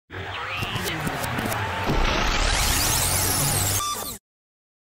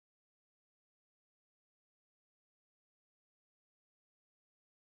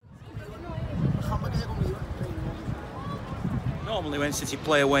Normally when City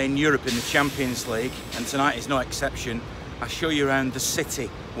play away in Europe in the Champions League, and tonight is no exception, I show you around the city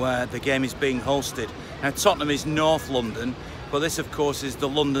where the game is being hosted. Now Tottenham is North London, but this of course is the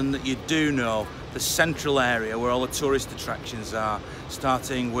London that you do know, the central area where all the tourist attractions are,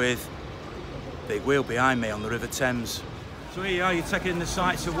 starting with big wheel behind me on the River Thames. So here you are, you're taking the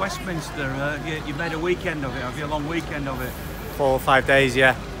sights of Westminster. You've made a weekend of it, have you? A long weekend of it? 4 or 5 days,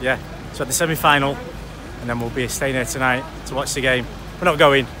 yeah. So at the semi-final, and then we'll be staying here tonight to watch the game. We're not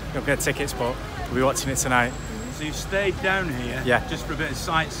going, we don't get tickets, but we'll be watching it tonight. So you've stayed down here, just for a bit of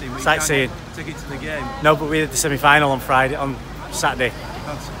sightseeing? Sightseeing. You can't get tickets to the game? No, but we did the semi-final on Saturday.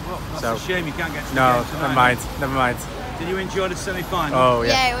 That's a shame you can't get to the game tonight. Never mind. Did you enjoy the semi-final? Oh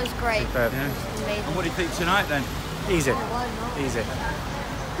yeah. Yeah, it was great. Superb. Yeah. Amazing. And what do you think tonight then? Easy.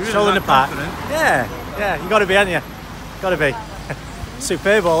 Really Shoulder in the park. confident? Yeah, you got to be, haven't you? Got to be.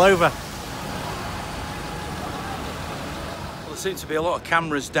 Superb all over. Well, there seems to be a lot of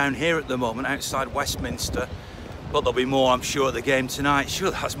cameras down here at the moment outside Westminster, but there'll be more, I'm sure, at the game tonight.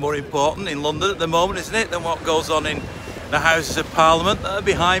 Sure, that's more important in London at the moment, isn't it, than what goes on in the Houses of Parliament that are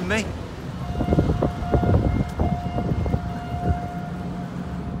behind me.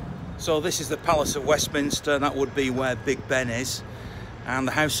 So this is the Palace of Westminster, and that would be where Big Ben is. And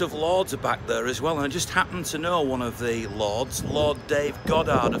the House of Lords are back there as well. And I just happen to know one of the Lords, Lord Dave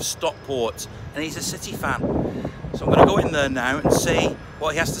Goddard of Stockport, and he's a City fan. So I'm going to go in there now and see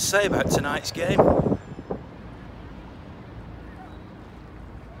what he has to say about tonight's game.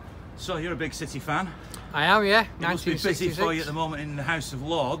 So you're a big City fan? I am, yeah. It must be busy for you at the moment in the House of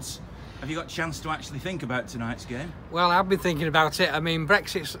Lords. Have you got a chance to actually think about tonight's game? Well, I've been thinking about it. I mean,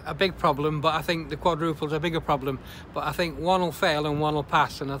 Brexit's a big problem, but I think the quadruple's a bigger problem. But I think one will fail and one will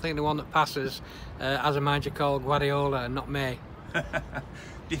pass, and I think the one that passes has a manager called Guardiola and not me. Do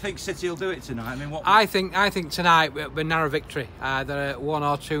you think City will do it tonight? I mean, what? I think tonight will be a narrow victory, either 1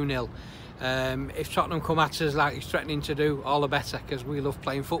 or 2-0. If Tottenham come at us like he's threatening to do, all the better, because we love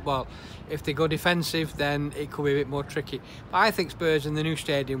playing football. If they go defensive, then it could be a bit more tricky. But I think Spurs in the new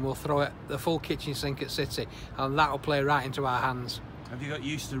stadium will throw it the full kitchen sink at City, and that will play right into our hands. Have you got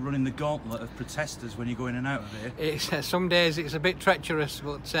used to running the gauntlet of protesters when you go in and out of here? It's some days it's a bit treacherous,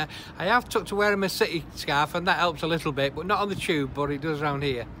 but I have took to wearing my City scarf, and that helps a little bit, but not on the tube, but it does around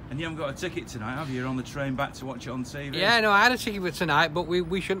here. And you haven't got a ticket tonight, have you? You're on the train back to watch it on TV? Yeah, no, I had a ticket for tonight, but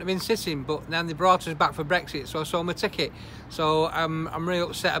we shouldn't have been sitting, but then they brought us back for Brexit, so I saw my ticket. So I'm really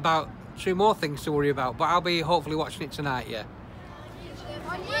upset about 2 more things to worry about, but I'll be hopefully watching it tonight, yeah.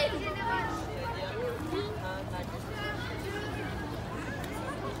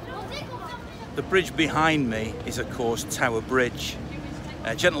 The bridge behind me is, of course, Tower Bridge.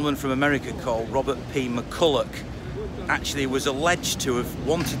 A gentleman from America called Robert P. McCulloch actually was alleged to have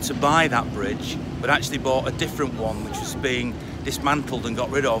wanted to buy that bridge, but actually bought a different one, which was being dismantled and got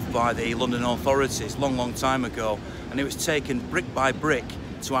rid of by the London authorities long time ago. And it was taken brick by brick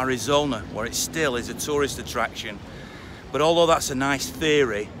to Arizona, where it still is a tourist attraction. But although that's a nice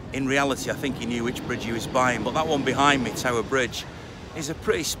theory, in reality I think he knew which bridge he was buying. But that one behind me, Tower Bridge, is a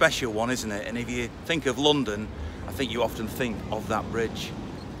pretty special one, isn't it? And if you think of London, I think you often think of that bridge.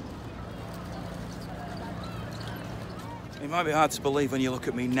 It might be hard to believe when you look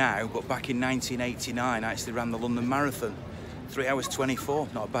at me now, but back in 1989 I actually ran the London Marathon. 3 hours 24,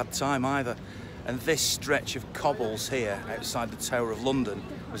 not a bad time either. And this stretch of cobbles here outside the Tower of London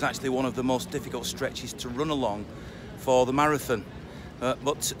was actually one of the most difficult stretches to run along for the marathon.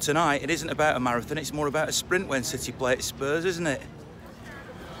 But tonight it isn't about a marathon, it's more about a sprint when City play at Spurs, isn't it?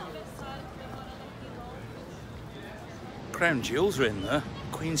 Crown jewels are in there,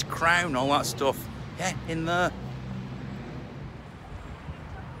 Queen's crown, all that stuff, yeah, in there.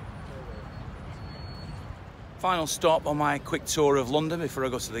 Final stop on my quick tour of London before I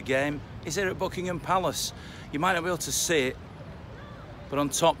go to the game is here at Buckingham Palace. You might not be able to see it, but on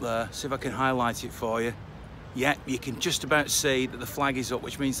top there, see if I can highlight it for you. Yeah, you can just about see that the flag is up,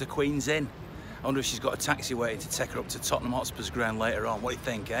 which means the Queen's in. I wonder if she's got a taxi waiting to take her up to Tottenham Hotspur's ground later on. What do you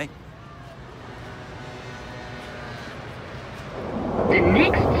think, eh? The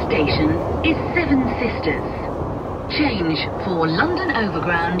next station is Seven Sisters. Change for London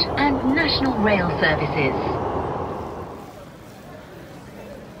Overground and National Rail services.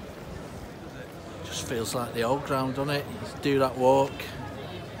 Just feels like the old ground, doesn't it? You do that walk,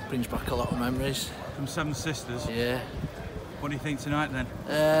 brings back a lot of memories. From Seven Sisters? Yeah. What do you think tonight then?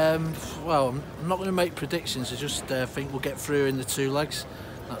 Well, I'm not going to make predictions. I just think we'll get through in the 2 legs.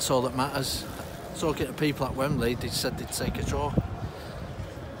 That's all that matters. Talking to people at Wembley, they said they'd take a draw.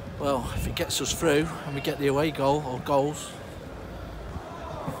 Well, if it gets us through and we get the away goal or goals,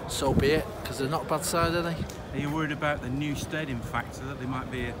 so be it, because they're not a bad side, are they? Are you worried about the new stadium factor, that there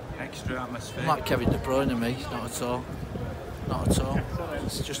might be an extra atmosphere? Like Kevin De Bruyne and me, not at all. Not at all.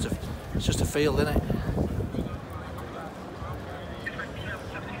 It's just a field, isn't it?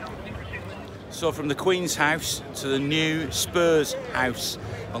 So from the Queen's house to the new Spurs house,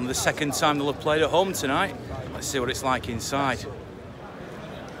 on the second time they'll have played at home tonight. Let's see what it's like inside.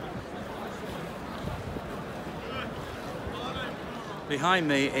 Behind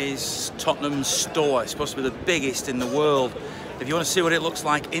me is Tottenham's store. It's supposed to be the biggest in the world. If you want to see what it looks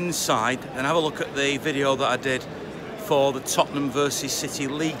like inside, then have a look at the video that I did for the Tottenham versus City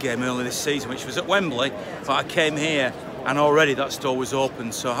League game earlier this season, which was at Wembley, but I came here and already that store was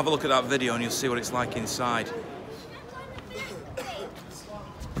open. So have a look at that video and you'll see what it's like inside.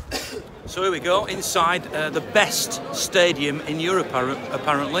 So here we go, inside the best stadium in Europe,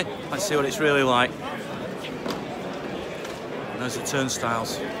 apparently. Let's see what it's really like. There's the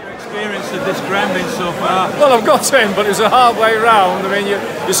turnstiles. Experience of this ground been so far? Well, I've got in, but it's a hard way round. I mean,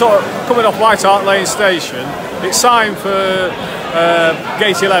 you're sort of coming off White Hart Lane Station. It's signed for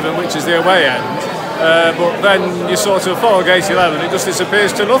Gate 11, which is the away end. But then you sort of follow Gate 11, it just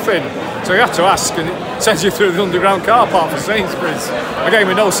disappears to nothing. So you have to ask, and it sends you through the underground car park for Sainsbury's. I gave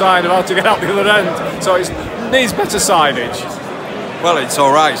me no sign of how to get out the other end, so it needs better signage. Well, it's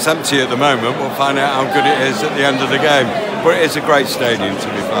all right. It's empty at the moment. We'll find out how good it is at the end of the game. But it is a great stadium, to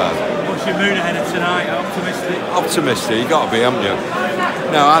be fair. What's your mood ahead of tonight? Optimistic? Optimistic, you've got to be, haven't you?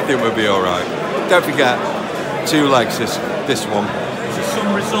 No, I think we'll be all right. Don't forget, 2 legs this one. Is there some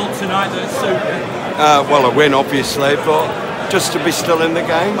result tonight that suit you? Well, a win, obviously, but just to be still in the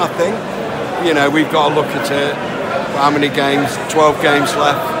game, I think. You know, we've got to look at it. How many games? 12 games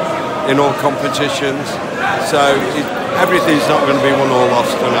left in all competitions. So everything's not going to be won or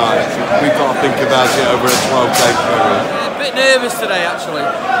lost tonight. We've got to think about it over a 12-game period. A bit nervous today, actually.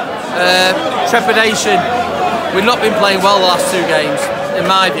 Trepidation. We've not been playing well the last 2 games, in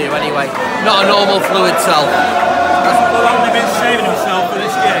my view anyway. Not a normal fluid self. Well, haven't they been saving himself for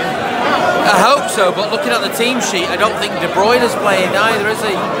this game? I hope so, but looking at the team sheet, I don't think De Bruyne is playing either, is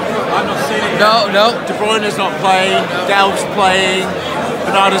he? I've not seen it yet. No, De Bruyne is not playing, Delph's playing,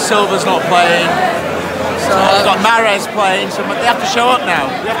 Bernardo Silva's not playing. So I've got Mahrez playing, so they have to show up now.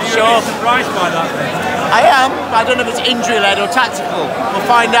 They have to show up. Surprised by that then? I am. I don't know if it's injury-led or tactical. We'll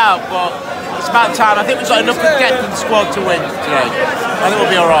find out, but it's about time. I think we've got enough depth in the squad to win today. I think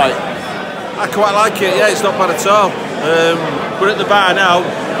we'll be all right. I quite like it. Yeah, it's not bad at all. We're at the bar now,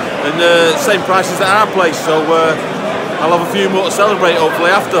 and same prices at our place, so I'll have a few more to celebrate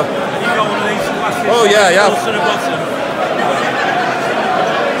hopefully after. Have you got one of these glasses? Oh yeah, yeah. To the bottom.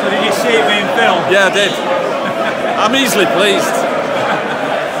 So did you see it being filmed? Yeah, I did. I'm easily pleased.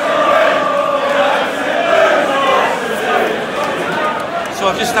 So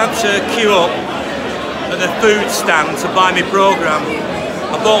I've just had to queue up at the food stand to buy my programme.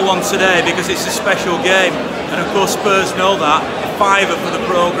 I bought one today because it's a special game, and of course Spurs know that. £5 for the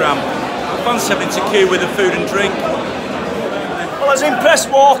programme. I fancy having to queue with the food and drink. Well, I was impressed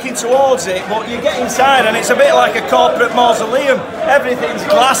walking towards it, but you get inside and it's a bit like a corporate mausoleum. Everything's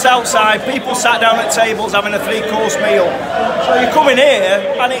glass outside, people sat down at tables having a 3-course meal. So you come in here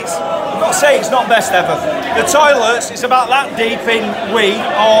and it's, I've got to say, it's not best ever. The toilets, it's about that deep in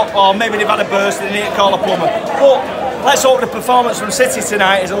or maybe they've had a burst and they need to call a plumber. But let's hope the performance from City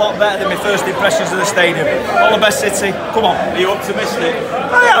tonight is a lot better than my first impressions of the stadium. All the best, City. Come on. Are you optimistic?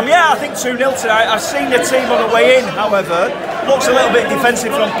 I am, yeah. I think 2-0 tonight. I've seen the team on the way in, however. Looks a little bit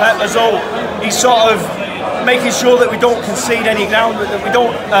defensive from Pep, as though he's sort of making sure that we don't concede any ground, that we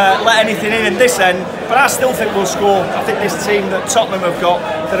don't let anything in this end. But I still think we'll score. I think this team that Tottenham have got,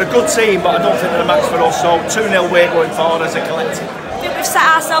 they're a good team, but I don't think they're a match for us. So 2-0 we're going forward as a collective. I think we've set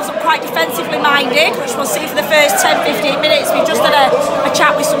ourselves up quite defensively minded, which we'll see for the first 10-15 minutes. We've just had a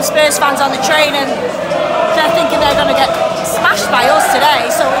chat with some Spurs fans on the train and they're thinking they're going to get smashed by us today,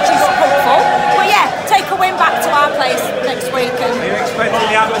 so which is hopeful. But yeah, take a win back to our place next week. And are you expecting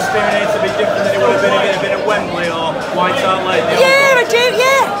the atmosphere in here to be different than it would have been if it had been at Wembley or White Hart Lane? Yeah, I do,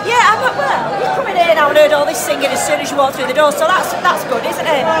 yeah. Well, you come in here now and heard all this singing as soon as you walk through the door, so that's good, isn't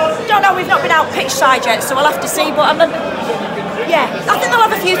it? Don't know, we've not been out pitch side yet, so we'll have to see, but yeah, I think they'll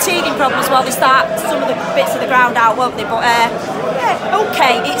have a few teething problems while they start some of the bits of the ground out, won't they? But yeah,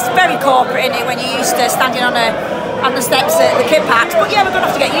 okay, it's very corporate, isn't it, when you're used to standing on the steps at the kit packs. But yeah, we're going to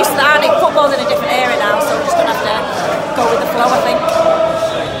have to get used to that. I think football's in a different era now, so we're just going to have to go with the flow, I think.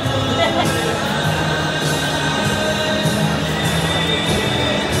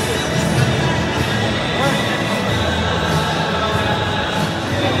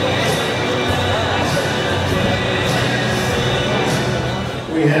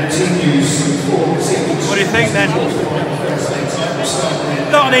 What do you think then?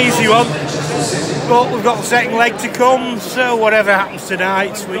 Not an easy one, but we've got the second leg to come, so whatever happens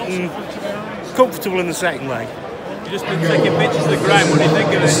tonight, we can comfortable in the second leg. You've just been taking pictures of the ground, what do you think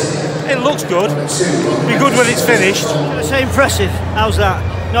of it? It looks good. Be good when it's finished. I say impressive. How's that?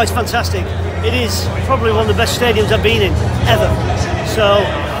 No, it's fantastic. It is probably one of the best stadiums I've been in ever. So,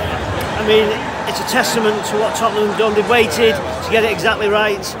 I mean, it's a testament to what Tottenham have done. They've waited to get it exactly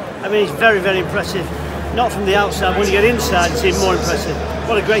right. I mean, it's very, very impressive. Not from the outside. When you get inside, it's even more impressive.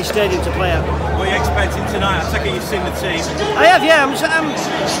 What a great stadium to play at. What are you expecting tonight? I take it you've seen the team. I have, yeah.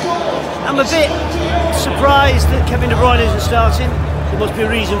 I'm a bit surprised that Kevin De Bruyne isn't starting. There must be a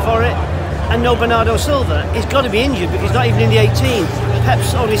reason for it. And no Bernardo Silva. He's got to be injured because he's not even in the 18.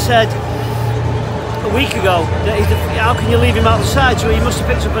 Pep's only said a week ago that how can you leave him outside? So he must have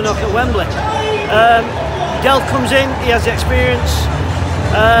picked up a knock at Wembley. Delph comes in, he has the experience.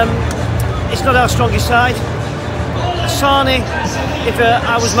 It's not our strongest side. Sane, if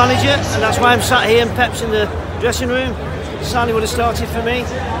I was manager, and that's why I'm sat here and Pep's in the dressing room, Sane would have started for me.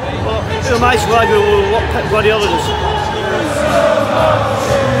 But who am I to argue with what Pep Guardiola does?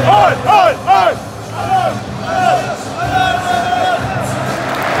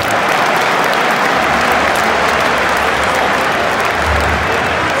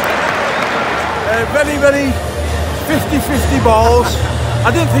 Very 50-50 balls. I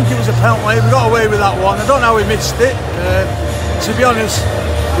didn't think it was a penalty. We got away with that one. I don't know how we missed it. To be honest,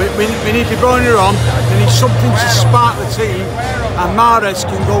 we need De Bruyne on. We need something to spark the team, and Mahrez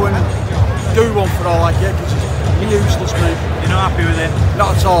can go and do one for all I get because he's useless, mate. You're not happy with it?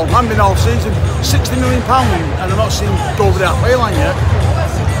 Not at all. Man, been all season, £60 million, and I've not seen him go over that play line yet.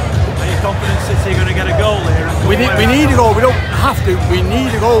 Are you confident City are going to get a goal here? We need a goal. We don't have to. We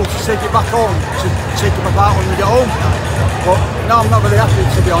need a goal to take it back home, to take them apart when we get home. But no, I'm not very happy,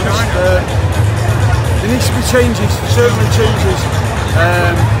 to be honest. There needs to be changes, certainly changes.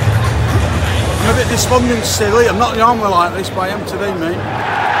 I'm a bit despondent silly. I'm not normally like this, but I am today, mate.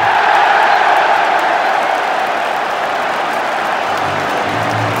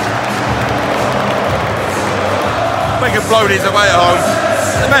 We can blow these away at home.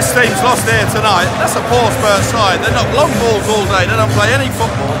 The best team's lost here tonight. That's a poor Spurs side. They're not long balls all day. They don't play any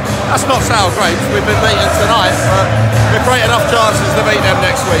football. That's not sour grapes. We've been beaten tonight, but we've create enough chances to beat them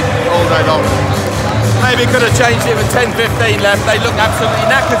next week all day long. Maybe could have changed it with 10-15 left. They looked absolutely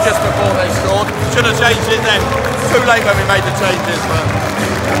knackered just before they scored. Should have changed it then. Too late when we made the changes, but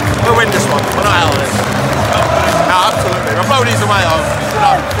we'll win this one. We're not out of this. No, absolutely. We'll blow these away home.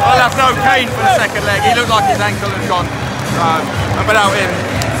 No, I'll have no Kane for the second leg. He looked like his ankle had gone. And without him,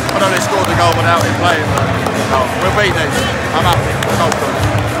 I know they scored the goal without him playing, but no, we'll beat this. I'm happy. We're not good.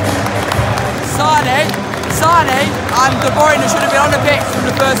 Sane and De Bruyne should have been on the pitch from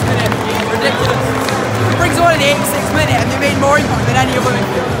the first minute. Ridiculous. He brings on in the 86th minute and they made more impact than any other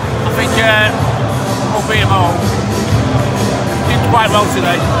midfield. I think we'll beat them all. Did quite well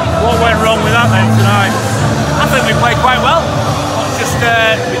today. What went wrong with that then tonight? I think we played quite well. Just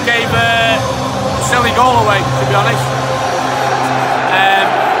we gave a silly goal away, to be honest.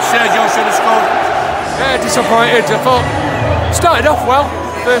 Sergio should have scored. Yeah, disappointed. I thought started off well,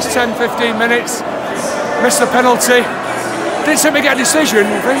 first 10-15 minutes, missed the penalty. Didn't seem to get a decision.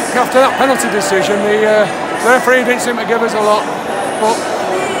 I think after that penalty decision, the referee didn't seem to give us a lot. But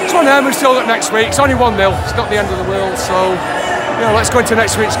it's one of them. We've still got next week. It's only 1-0. It's not the end of the world. So let's go into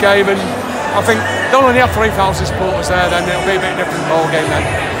next week's game, and I think they'll only have 3,000 supporters there. Then it'll be a bit different ball game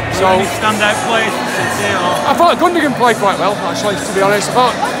then. So any standout players for City? I thought Gundogan played quite well, actually, to be honest. I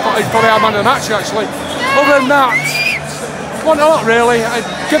thought he'd probably our man of the match, actually. Other than that, wasn't a lot really. I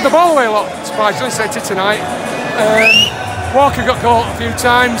give the ball away a lot, surprisingly, City tonight. Walker got caught a few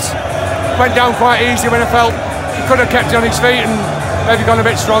times, went down quite easy when I felt he could have kept on his feet and maybe gone a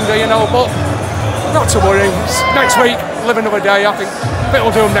bit stronger, but not to worry. Next week, live another day. I think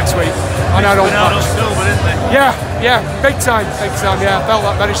we'll do them next week. And I don't Bernardo Silva, didn't they? Yeah, big time, yeah, I felt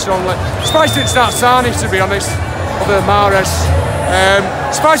that very strongly. Surprised didn't start Sane, to be honest, other than Mahrez.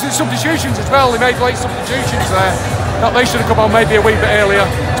 Surprised with the substitutions as well, they made late substitutions there. That they should have come on maybe a wee bit earlier,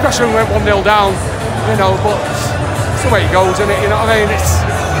 especially when we went 1-0 down, but it's the way it goes, isn't it, you know what I mean?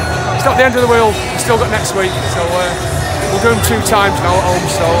 It's not the end of the world, we've still got next week, so we'll do them 2 times now at home,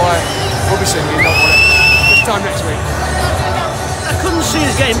 so we'll be singing, don't worry. This time next week. I couldn't see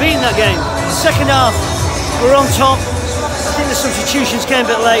us getting beaten that game. Second half, we're on top. I think the substitutions came a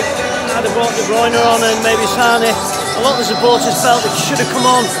bit late. Had brought De Bruyne on and maybe Sane. A lot of the supporters felt they should have come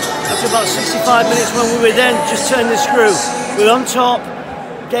on after about 65 minutes when we were then just turning the screw. We were on top.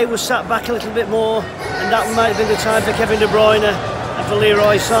 Gate was sat back a little bit more, and that might have been the time for Kevin De Bruyne and for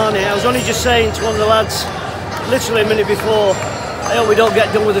Leroy Sane. I was only just saying to one of the lads literally a minute before, I hope we don't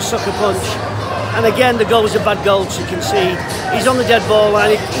get done with a sucker punch. And again, the goal was a bad goal to concede. He's on the dead ball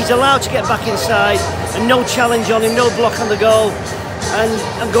line, he's allowed to get back inside, and no challenge on him, no block on the goal. And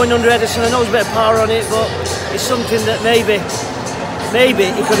I'm going under Edison, I know there's a bit of power on it, but it's something that maybe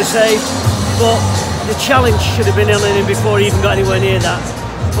he could have saved. But the challenge should have been on him before he even got anywhere near that.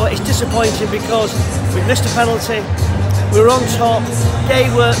 But it's disappointing because we missed a penalty, we were on top, they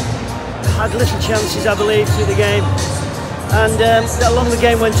had little chances, I believe, through the game. And the longer the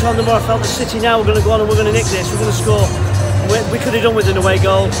game went on, the more I felt the City now we're going to go on and we're going to nick this, we're going to score. We could have done with an away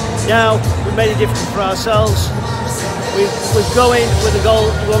goal. Now we've made it difficult for ourselves. We're going with a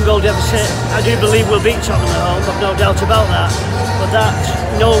one goal deficit. I do believe we'll beat Tottenham at home, I've no doubt about that. But that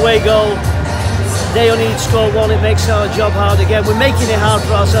no away goal, they only need to score one, it makes our job hard again. We're making it hard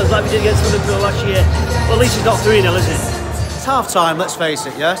for ourselves like we did against Liverpool last year. But at least it's not 3-0, is it? It's half time, let's face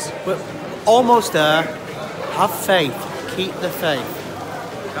it, yes? We're almost there. Have faith. Keep the faith.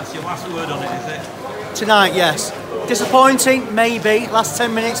 That's your last word on it, is it? Tonight, yes. Disappointing, maybe. Last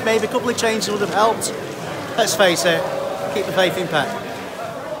 10 minutes, maybe a couple of changes would have helped. Let's face it, keep the faith in pet.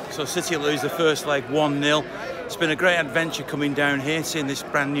 So City lose the first leg 1-0. It's been a great adventure coming down here, seeing this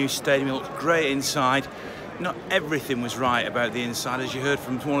brand new stadium. It looks great inside. Not everything was right about the inside, as you heard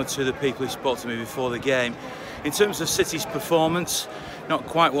from one or two of the people who spoke to me before the game. In terms of City's performance, not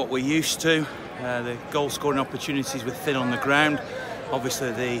quite what we're used to. The goal-scoring opportunities were thin on the ground.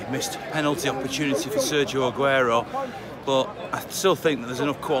 Obviously, the missed penalty opportunity for Sergio Aguero. But I still think that there's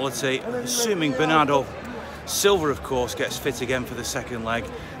enough quality, assuming Bernardo Silva, of course, gets fit again for the second leg,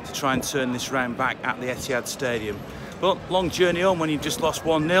 to try and turn this round back at the Etihad Stadium. But long journey home when you've just lost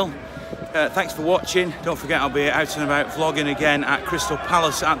 1-0. Thanks for watching. Don't forget, I'll be out and about vlogging again at Crystal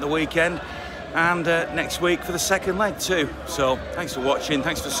Palace at the weekend. And next week for the second leg too. So thanks for watching,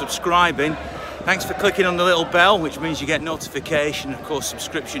 thanks for subscribing. Thanks for clicking on the little bell, which means you get notification. Of course,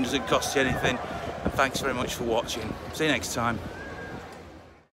 subscription doesn't cost you anything. And thanks very much for watching. See you next time.